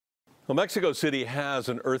Well, Mexico City has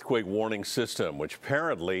an earthquake warning system, which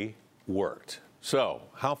apparently worked. So,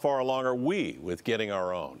 how far along are we with getting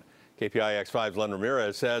our own? KPIX 5's Len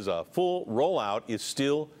Ramirez says a full rollout is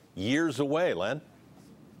still years away. Len?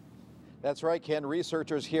 That's right, Ken.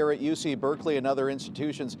 Researchers here at UC Berkeley and other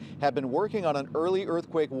institutions have been working on an early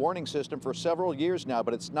earthquake warning system for several years now,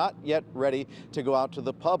 but it's not yet ready to go out to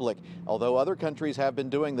the public, although other countries have been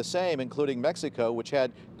doing the same, including Mexico, which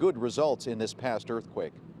had good results in this past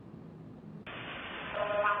earthquake.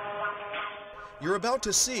 You're about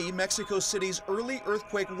to see Mexico City's early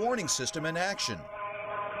earthquake warning system in action.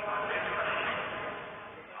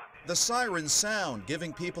 The sirens sound,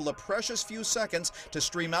 giving people a precious few seconds to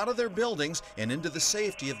stream out of their buildings and into the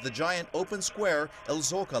safety of the giant open square, El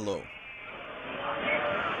Zócalo.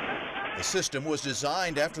 The system was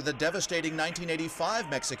designed after the devastating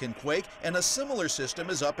 1985 Mexican quake, and a similar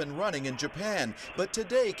system is up and running in Japan. But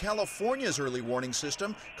today, California's early warning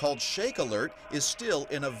system, called Shake Alert, is still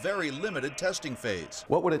in a very limited testing phase.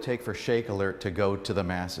 What would it take for Shake Alert to go to the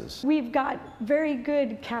masses? We've got very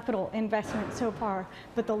good capital investment so far,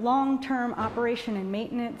 but the long-term operation and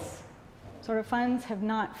maintenance sort of funds have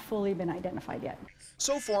not fully been identified yet.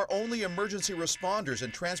 So far, only emergency responders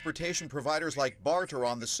and transportation providers like BART are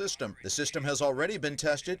on the system. The system has already been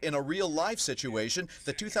tested in a real-life situation,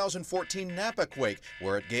 the 2014 Napa quake,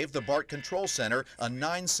 where it gave the BART Control Center a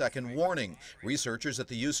 9-second warning. Researchers at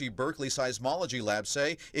the UC Berkeley Seismology Lab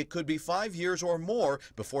say it could be 5 years or more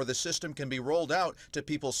before the system can be rolled out to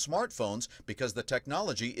people's smartphones because the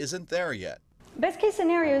technology isn't there yet. Best case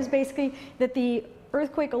scenario is basically that the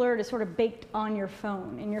earthquake alert is sort of baked on your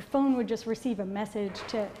phone, and your phone would just receive a message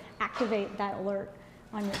to activate that alert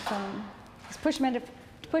on your phone. It's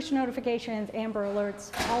push notifications, Amber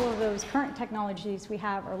Alerts, all of those current technologies we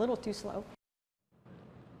have are a little too slow.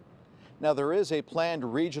 Now, there is a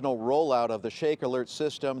planned regional rollout of the Shake Alert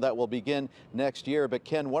system that will begin next year. But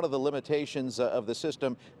Ken, one of the limitations of the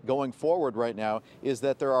system going forward right now is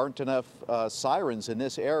that there aren't enough sirens in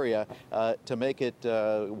this area to make it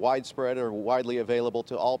widespread or widely available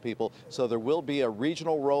to all people. So there will be a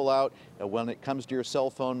regional rollout when it comes to your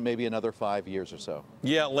cell phone, maybe another 5 years or so.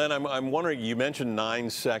 Yeah, Len, I'm wondering, you mentioned 9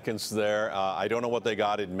 seconds there. I don't know what they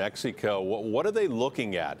got in Mexico. What are they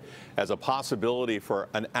looking at as a possibility for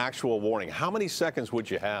an actual warning? How many seconds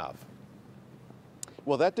would you have?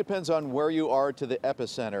 Well, that depends on where you are to the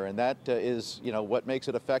epicenter, and that is, what makes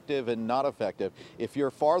it effective and not effective. If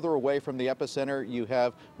you're farther away from the epicenter, you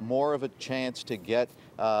have more of a chance to get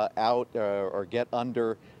out or get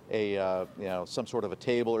under a some sort of a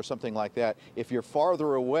table or something like that. If you're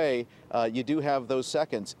farther away, you do have those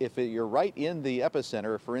seconds. If you're right in the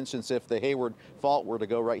epicenter, for instance, if the Hayward fault were to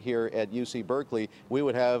go right here at UC Berkeley, we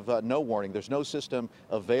would have no warning. There's no system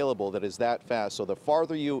available that is that fast. So the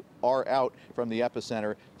farther you are out from the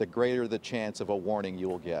epicenter, the greater the chance of a warning you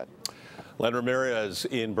will get. Len Ramirez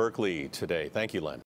in Berkeley today. Thank you, Len.